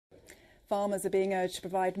Farmers are being urged to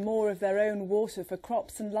provide more of their own water for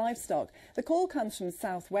crops and livestock. The call comes from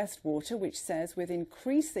South West Water, which says with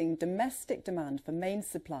increasing domestic demand for mains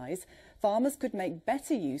supplies, farmers could make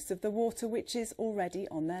better use of the water which is already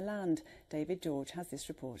on their land. David George has this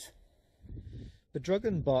report. The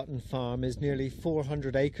Druggan Barton farm is nearly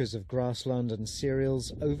 400 acres of grassland and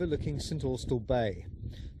cereals overlooking St Austell Bay.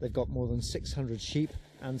 They've got more than 600 sheep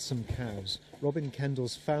and some cows. Robin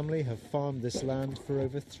Kendall's family have farmed this land for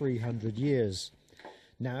over 300 years.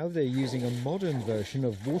 Now they're using a modern version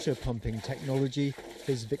of water pumping technology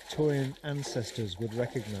his Victorian ancestors would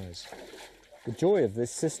recognise. The joy of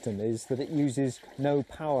this system is that it uses no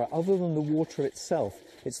power other than the water itself.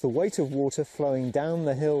 It's the weight of water flowing down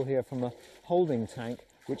the hill here from a holding tank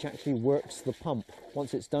which actually works the pump.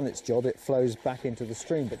 Once it's done its job, it flows back into the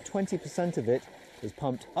stream, but 20% of it is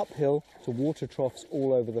pumped uphill to water troughs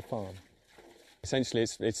all over the farm. Essentially,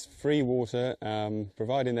 it's free water,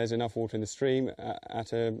 providing there's enough water in the stream.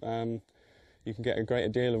 You can get a greater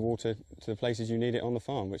deal of water to the places you need it on the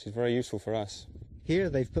farm, which is very useful for us. Here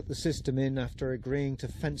they've put the system in after agreeing to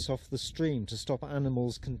fence off the stream to stop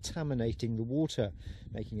animals contaminating the water,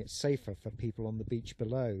 making it safer for people on the beach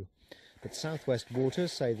below. But South West Water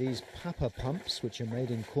say these Papa pumps, which are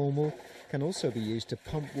made in Cornwall, can also be used to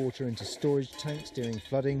pump water into storage tanks during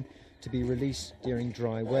flooding, to be released during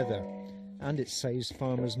dry weather. And it saves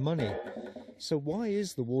farmers money. So why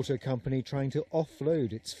is the water company trying to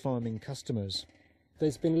offload its farming customers?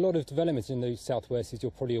 There's been a lot of development in the southwest, as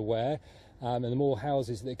you're probably aware, and the more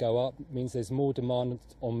houses that go up means there's more demand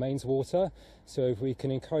on mains water. So if we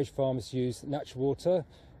can encourage farmers to use natural water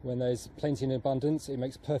when there's plenty in abundance, it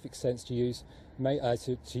makes perfect sense to use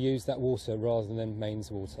that water rather than mains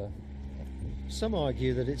water. Some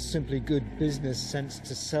argue that it's simply good business sense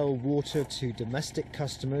to sell water to domestic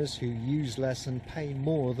customers who use less and pay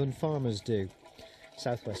more than farmers do.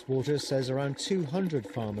 South West Water says around 200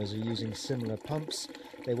 farmers are using similar pumps.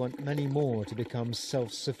 They want many more to become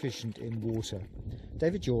self-sufficient in water.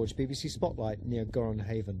 David George, BBC Spotlight, near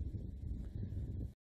Gorenhaven.